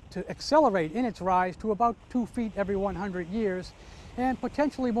predicted to accelerate in its rise to about 2 feet every 100 years, and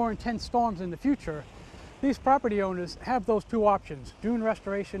potentially more intense storms in the future, these property owners have those two options, dune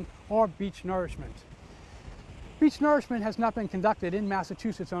restoration or beach nourishment. Beach nourishment has not been conducted in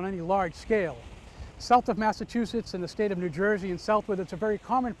Massachusetts on any large scale. South of Massachusetts and the state of New Jersey and southward, it's a very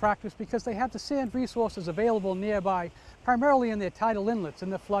common practice because they have the sand resources available nearby, primarily in their tidal inlets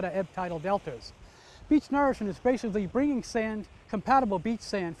and the flood or ebb tidal deltas. Beach nourishment is basically bringing sand, compatible beach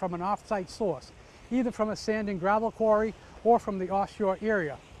sand, from an off-site source, either from a sand and gravel quarry or from the offshore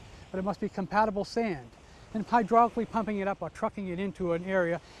area. But it must be compatible sand, and hydraulically pumping it up or trucking it into an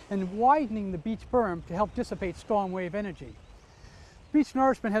area and widening the beach berm to help dissipate storm wave energy. Beach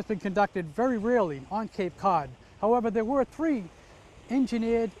nourishment has been conducted very rarely on Cape Cod. However, there were 3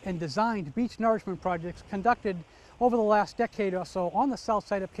 engineered and designed beach nourishment projects conducted over the last decade or so on the south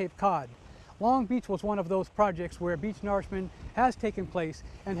side of Cape Cod. Long Beach was one of those projects where beach nourishment has taken place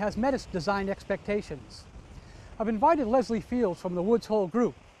and has met its design expectations. I've invited Leslie Fields from the Woods Hole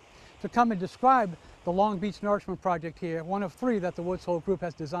Group to come and describe the Long Beach Nourishment Project here, one of 3 that the Woods Hole Group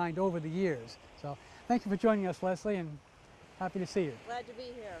has designed over the years. So thank you for joining us, Leslie, and happy to see you. Glad to be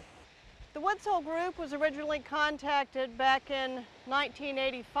here. The Woods Hole Group was originally contacted back in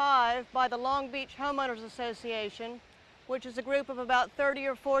 1985 by the Long Beach Homeowners Association, which is a group of about 30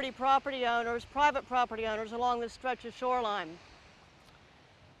 or 40 property owners, private property owners, along this stretch of shoreline.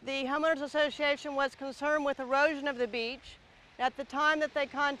 The Homeowners Association was concerned with erosion of the beach. At the time that they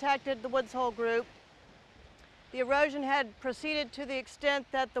contacted the Woods Hole Group, the erosion had proceeded to the extent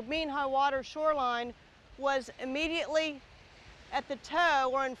that the mean high water shoreline was immediately at the toe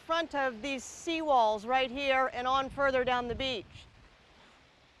or in front of these seawalls right here and on further down the beach.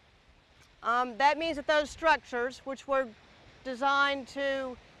 That means that those structures, which were designed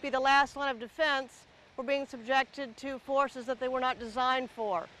to be the last line of defense, were being subjected to forces that they were not designed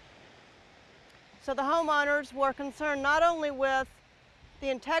for. So the homeowners were concerned not only with the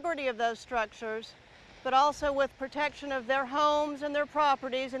integrity of those structures, but also with protection of their homes and their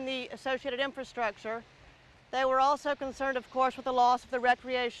properties and the associated infrastructure. They were also concerned, of course, with the loss of the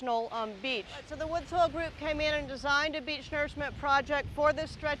recreational beach. So the Woods Hole Group came in and designed a beach nourishment project for this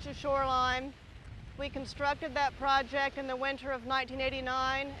stretch of shoreline. We constructed that project in the winter of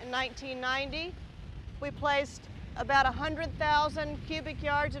 1989 and 1990. We placed about 100,000 cubic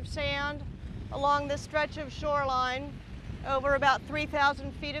yards of sand along this stretch of shoreline over about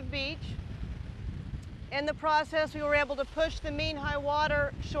 3,000 feet of beach. In the process, we were able to push the mean high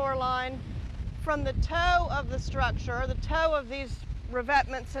water shoreline from the toe of the structure, the toe of these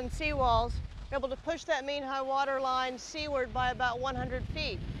revetments and seawalls, we were able to push that mean high water line seaward by about 100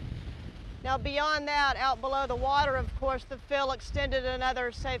 feet. Now beyond that, out below the water, of course, the fill extended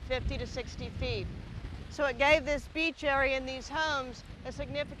another, say, 50 to 60 feet. So it gave this beach area and these homes a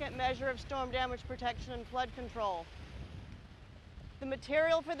significant measure of storm damage protection and flood control. The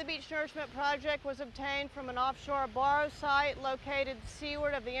material for the beach nourishment project was obtained from an offshore borrow site located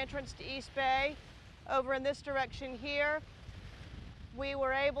seaward of the entrance to East Bay, over in this direction here. We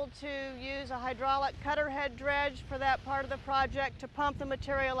were able to use a hydraulic cutter head dredge for that part of the project to pump the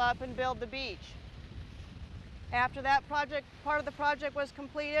material up and build the beach. After that part of the project was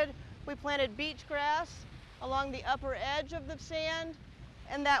completed, we planted beach grass along the upper edge of the sand,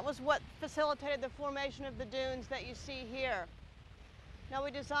 and that was what facilitated the formation of the dunes that you see here. Now,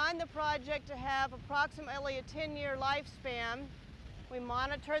 we designed the project to have approximately a 10-year lifespan. We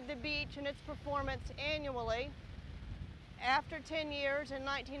monitored the beach and its performance annually. After 10 years, in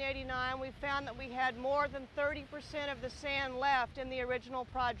 1989, we found that we had more than 30% of the sand left in the original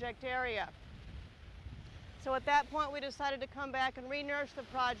project area. So at that point, we decided to come back and re-nourish the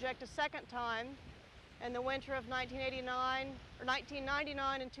project a second time. In the winter of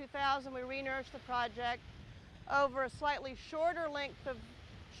 1999 and 2000, we re-nourished the project over a slightly shorter length of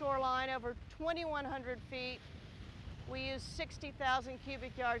shoreline, over 2,100 feet. We used 60,000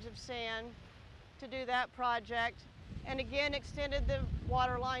 cubic yards of sand to do that project, and again extended the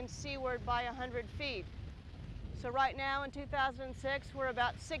water line seaward by 100 feet. So right now in 2006, we're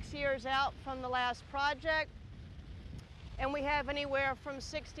about 6 years out from the last project, and we have anywhere from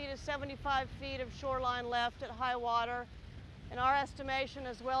 60 to 75 feet of shoreline left at high water. In our estimation,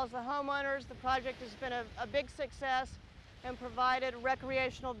 as well as the homeowners, the project has been a big success and provided a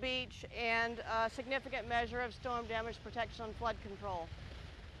recreational beach and a significant measure of storm damage protection and flood control.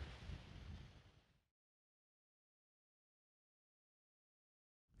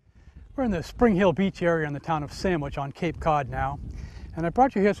 We're in the Spring Hill Beach area in the town of Sandwich on Cape Cod now, and I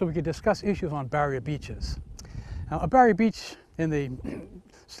brought you here so we could discuss issues on barrier beaches. Now, a barrier beach in the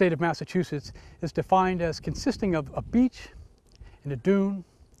state of Massachusetts is defined as consisting of a beach and a dune,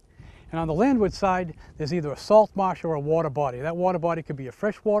 and on the landward side there's either a salt marsh or a water body. That water body could be a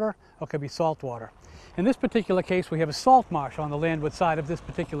fresh water or could be salt water. In this particular case, we have a salt marsh on the landward side of this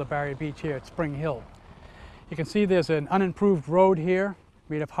particular barrier beach here at Spring Hill. You can see there's an unimproved road here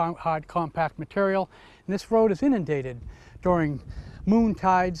made of hard compact material, and this road is inundated during moon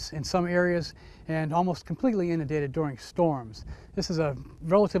tides in some areas and almost completely inundated during storms. This is a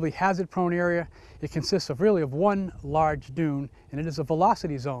relatively hazard-prone area. It consists of really of one large dune, and it is a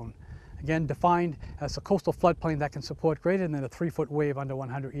velocity zone, again defined as a coastal floodplain that can support greater than a 3-foot wave under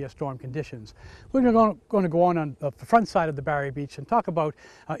 100-year storm conditions. We're going to go on the front side of the barrier beach and talk about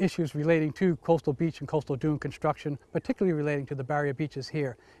issues relating to coastal beach and coastal dune construction, particularly relating to the barrier beaches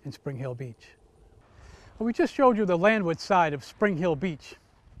here in Spring Hill Beach. Well, we just showed you the landward side of Spring Hill Beach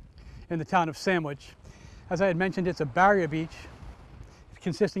in the town of Sandwich. As I had mentioned, it's a barrier beach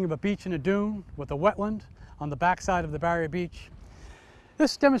consisting of a beach and a dune with a wetland on the backside of the barrier beach.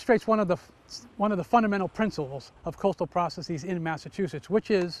 This demonstrates one of the fundamental principles of coastal processes in Massachusetts, which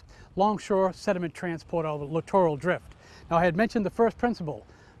is longshore sediment transport or littoral drift. Now, I had mentioned the first principle,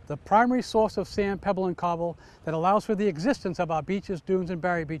 the primary source of sand, pebble, and cobble that allows for the existence of our beaches, dunes, and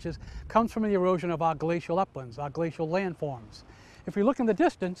barrier beaches comes from the erosion of our glacial uplands, our glacial landforms. If we look in the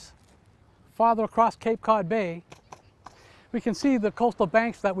distance, farther across Cape Cod Bay, we can see the coastal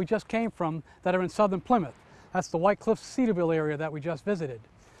banks that we just came from that are in southern Plymouth. That's the White Cliffs Cedarville area that we just visited.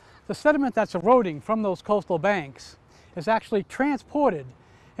 The sediment that's eroding from those coastal banks is actually transported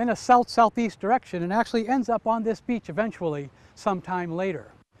in a south-southeast direction and actually ends up on this beach eventually sometime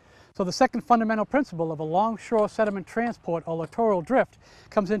later. So the second fundamental principle of a longshore sediment transport or littoral drift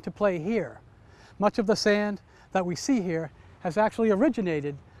comes into play here. Much of the sand that we see here has actually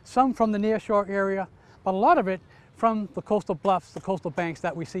originated, some from the nearshore area, but a lot of it from the coastal bluffs, the coastal banks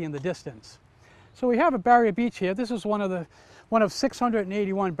that we see in the distance. So we have a barrier beach here. This is one of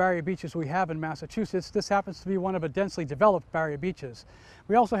 681 barrier beaches we have in Massachusetts. This happens to be one of a densely developed barrier beaches.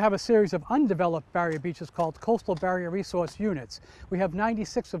 We also have a series of undeveloped barrier beaches called coastal barrier resource units. We have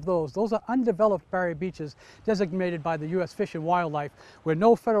 96 of those. Those are undeveloped barrier beaches designated by the U.S. Fish and Wildlife, where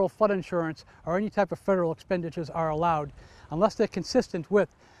no federal flood insurance or any type of federal expenditures are allowed unless they're consistent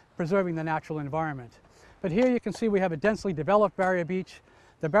with preserving the natural environment. But here you can see we have a densely developed barrier beach.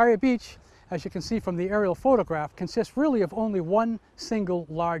 The barrier beach, as you can see from the aerial photograph, consists really of only one single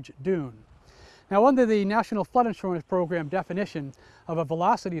large dune. Now, under the National Flood Insurance Program definition of a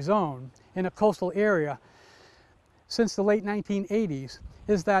velocity zone in a coastal area since the late 1980s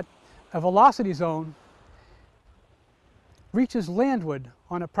is that a velocity zone reaches landward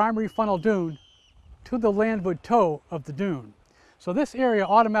on a primary funnel dune to the landward toe of the dune. So this area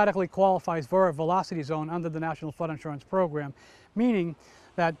automatically qualifies for a velocity zone under the National Flood Insurance Program, meaning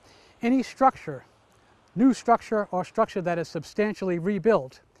that any structure, new structure or structure that is substantially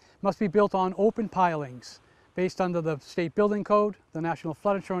rebuilt, must be built on open pilings based under the State Building Code, the National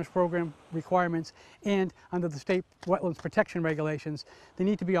Flood Insurance Program requirements, and under the State Wetlands Protection Regulations. They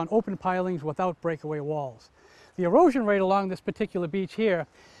need to be on open pilings without breakaway walls. The erosion rate along this particular beach here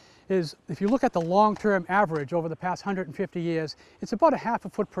is, if you look at the long-term average over the past 150 years, it's about a half a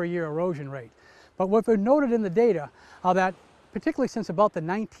foot per year erosion rate. But what we've noted in the data are that particularly since about the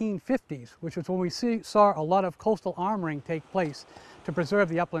 1950s, which was when we saw a lot of coastal armoring take place to preserve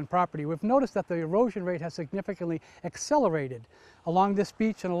the upland property, we've noticed that the erosion rate has significantly accelerated along this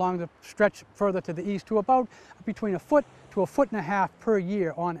beach and along the stretch further to the east to about between a foot to a foot and a half per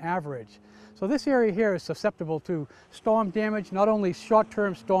year on average. So this area here is susceptible to storm damage, not only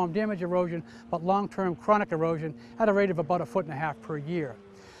short-term storm damage erosion, but long-term chronic erosion at a rate of about a foot and a half per year.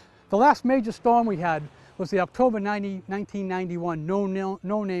 The last major storm we had was the October 1991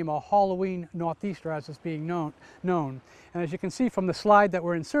 no-name or Halloween northeaster, as it's being known. And as you can see from the slide that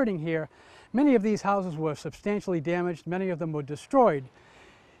we're inserting here, many of these houses were substantially damaged, many of them were destroyed.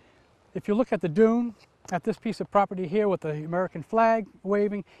 If you look at the dune, at this piece of property here with the American flag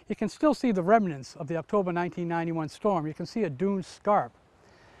waving, you can still see the remnants of the October 1991 storm. You can see a dune scarp.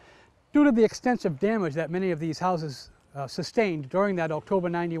 Due to the extensive damage that many of these houses sustained during that October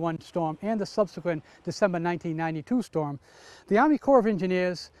 91 storm and the subsequent December 1992 storm, the Army Corps of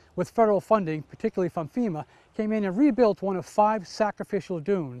Engineers, with federal funding, particularly from FEMA, came in and rebuilt one of 5 sacrificial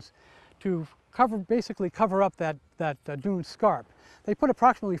dunes to basically cover up that dune scarp. They put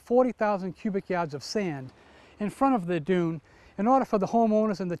approximately 40,000 cubic yards of sand in front of the dune in order for the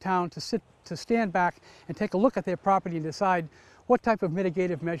homeowners in the town to stand back and take a look at their property and decide what type of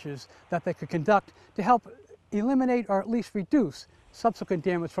mitigative measures that they could conduct to help eliminate or at least reduce subsequent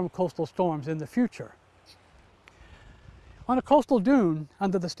damage from coastal storms in the future. On a coastal dune,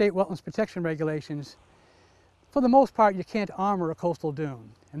 under the State Wetlands Protection Regulations, for the most part you can't armor a coastal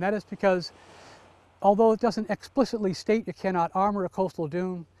dune. And that is because, although it doesn't explicitly state you cannot armor a coastal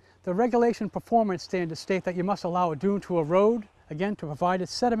dune, the regulation performance standards state that you must allow a dune to erode, again to provide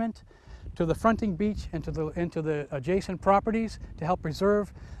its sediment to the fronting beach and to the adjacent properties to help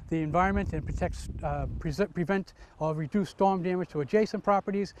preserve the environment and prevent or reduce storm damage to adjacent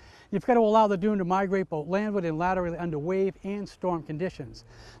properties. You've got to allow the dune to migrate both landward and laterally under wave and storm conditions.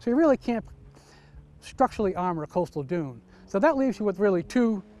 So you really can't structurally armor a coastal dune. So that leaves you with really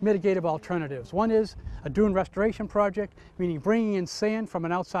 2 mitigative alternatives. One is a dune restoration project, meaning bringing in sand from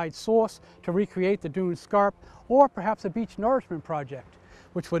an outside source to recreate the dune scarp, or perhaps a beach nourishment project,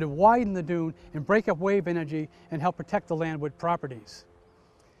 which would widen the dune and break up wave energy and help protect the landward properties.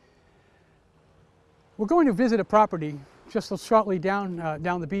 We're going to visit a property just shortly down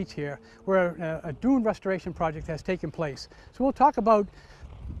the beach here where a dune restoration project has taken place. So we'll talk about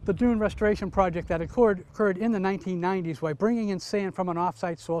the dune restoration project that occurred in the 1990s by bringing in sand from an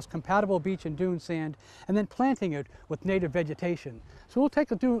off-site source, compatible beach and dune sand, and then planting it with native vegetation. So we'll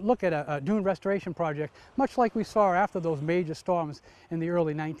take a look at a dune restoration project, much like we saw after those major storms in the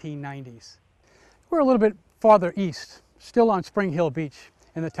early 1990s. We're a little bit farther east, still on Spring Hill Beach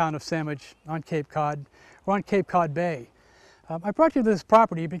in the town of Sandwich on Cape Cod. We're on Cape Cod Bay. I brought you to this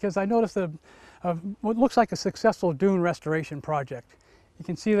property because I noticed what looks like a successful dune restoration project. You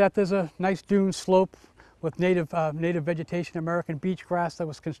can see that there's a nice dune slope with native vegetation, American beach grass that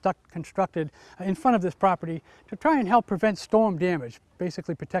was constructed in front of this property to try and help prevent storm damage,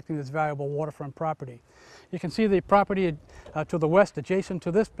 basically protecting this valuable waterfront property. You can see the property to the west adjacent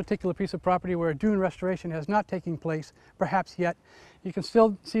to this particular piece of property where dune restoration has not taken place, perhaps yet. You can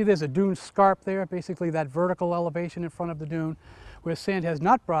still see there's a dune scarp there, basically that vertical elevation in front of the dune where sand has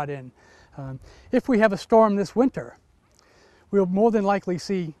not brought in. If we have a storm this winter, we'll more than likely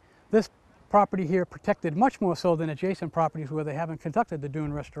see this property here protected much more so than adjacent properties where they haven't conducted the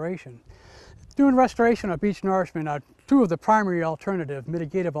dune restoration. Dune restoration or beach nourishment are two of the primary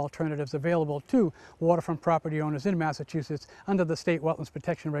mitigative alternatives available to waterfront property owners in Massachusetts under the state wetlands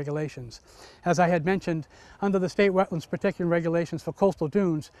protection regulations. As I had mentioned, under the state wetlands protection regulations for coastal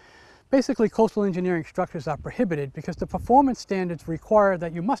dunes, basically, coastal engineering structures are prohibited because the performance standards require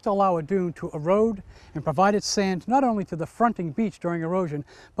that you must allow a dune to erode and provide its sand not only to the fronting beach during erosion,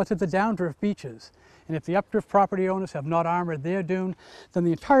 but to the downdrift beaches. And if the updrift property owners have not armored their dune, then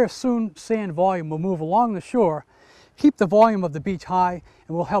the entire sand volume will move along the shore, keep the volume of the beach high,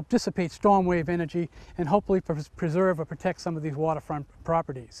 and will help dissipate storm wave energy and hopefully preserve or protect some of these waterfront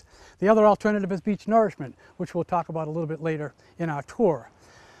properties. The other alternative is beach nourishment, which we'll talk about a little bit later in our tour.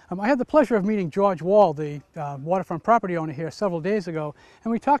 I had the pleasure of meeting George Wall, the waterfront property owner here, several days ago,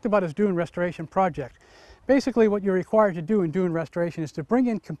 and we talked about his dune restoration project. Basically, what you're required to do in dune restoration is to bring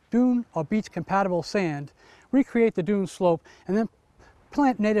in dune or beach compatible sand, recreate the dune slope, and then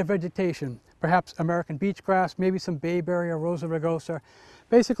plant native vegetation, perhaps American beach grass, maybe some bayberry or rosa rugosa,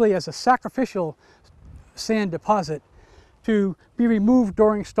 basically as a sacrificial sand deposit to be removed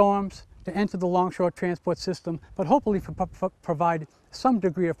during storms, to enter the longshore transport system, but hopefully provide some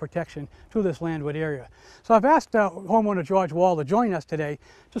degree of protection to this landward area. So I've asked homeowner George Wall to join us today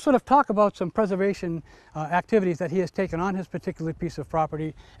to sort of talk about some preservation activities that he has taken on his particular piece of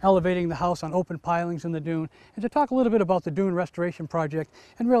property, elevating the house on open pilings in the dune, and to talk a little bit about the dune restoration project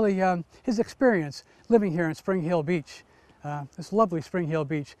and really his experience living here in Spring Hill Beach, this lovely Spring Hill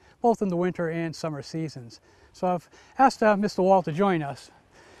Beach, both in the winter and summer seasons. So I've asked Mr. Wall to join us.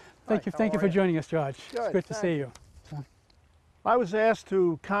 Thank you for joining us, George. It's good to see you. I was asked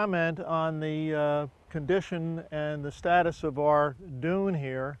to comment on the condition and the status of our dune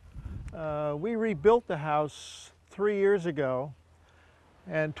here. We rebuilt the house 3 years ago,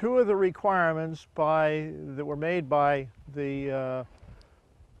 and two of the requirements that were made by the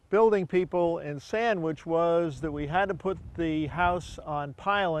building people in Sandwich was that we had to put the house on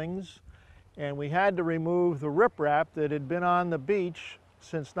pilings and we had to remove the riprap that had been on the beach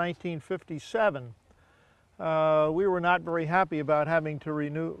since 1957. We were not very happy about having to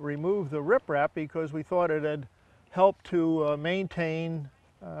remove the riprap because we thought it had helped to maintain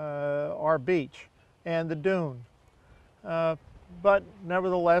our beach and the dune. But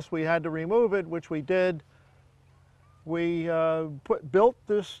nevertheless, we had to remove it, which we did. We built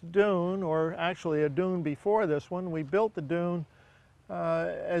this dune, or actually a dune before this one. We built the dune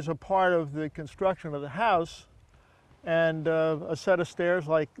as a part of the construction of the house, and a set of stairs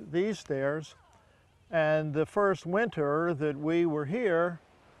like these stairs. And the first winter that we were here,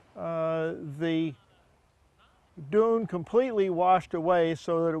 the dune completely washed away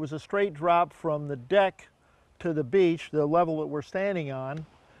so that it was a straight drop from the deck to the beach, the level that we're standing on,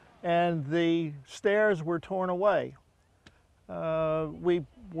 and the stairs were torn away.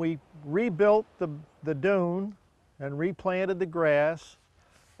 We rebuilt the dune and replanted the grass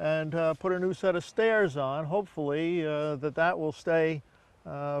and put a new set of stairs on. Hopefully that will stay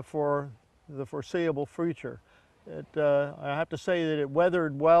for the foreseeable future. I have to say that it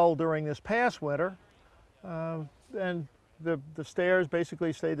weathered well during this past winter, and the stairs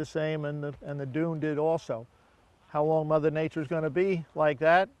basically stayed the same, and the dune did also. How long Mother Nature's going to be like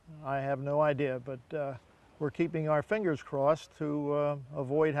that, I have no idea, but we're keeping our fingers crossed to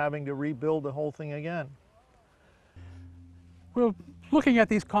avoid having to rebuild the whole thing again. We'll Looking at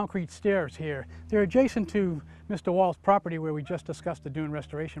these concrete stairs here, they're adjacent to Mr. Wall's property where we just discussed the dune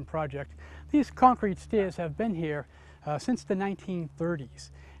restoration project. These concrete stairs have been here since the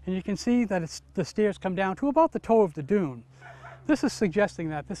 1930s. And you can see that the stairs come down to about the toe of the dune. This is suggesting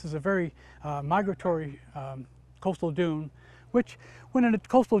that this is a very migratory coastal dune, which when a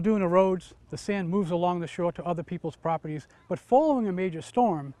coastal dune erodes, the sand moves along the shore to other people's properties, but following a major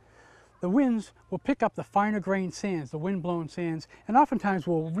storm, the winds will pick up the finer grained sands, the wind-blown sands, and oftentimes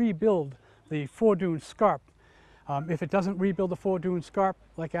will rebuild the fore-dune scarp. If it doesn't rebuild the fore-dune scarp,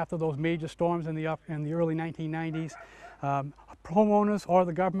 like after those major storms in the early 1990s, homeowners or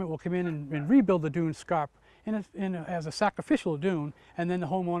the government will come in and rebuild the dune scarp as a sacrificial dune, and then the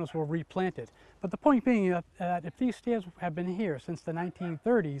homeowners will replant it. But the point being that if these stairs have been here since the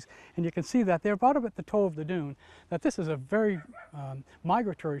 1930s, and you can see that they're about at the toe of the dune, that this is a very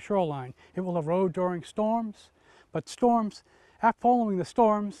migratory shoreline. It will erode during storms, but following the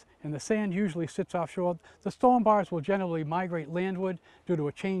storms, and the sand usually sits offshore, the storm bars will generally migrate landward due to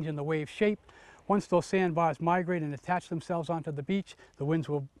a change in the wave shape. Once those sandbars migrate and attach themselves onto the beach, the winds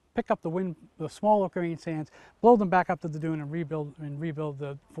will pick up the smaller grain sands, blow them back up to the dune, and rebuild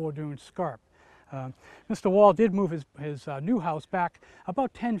the fore-dune scarp. Mr. Wall did move his new house back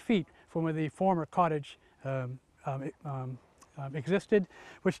about 10 feet from where the former cottage existed,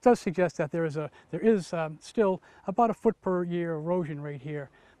 which does suggest that there is still about a foot per year erosion rate here,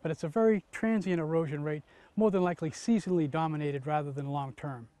 but it's a very transient erosion rate, more than likely seasonally dominated rather than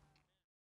long-term.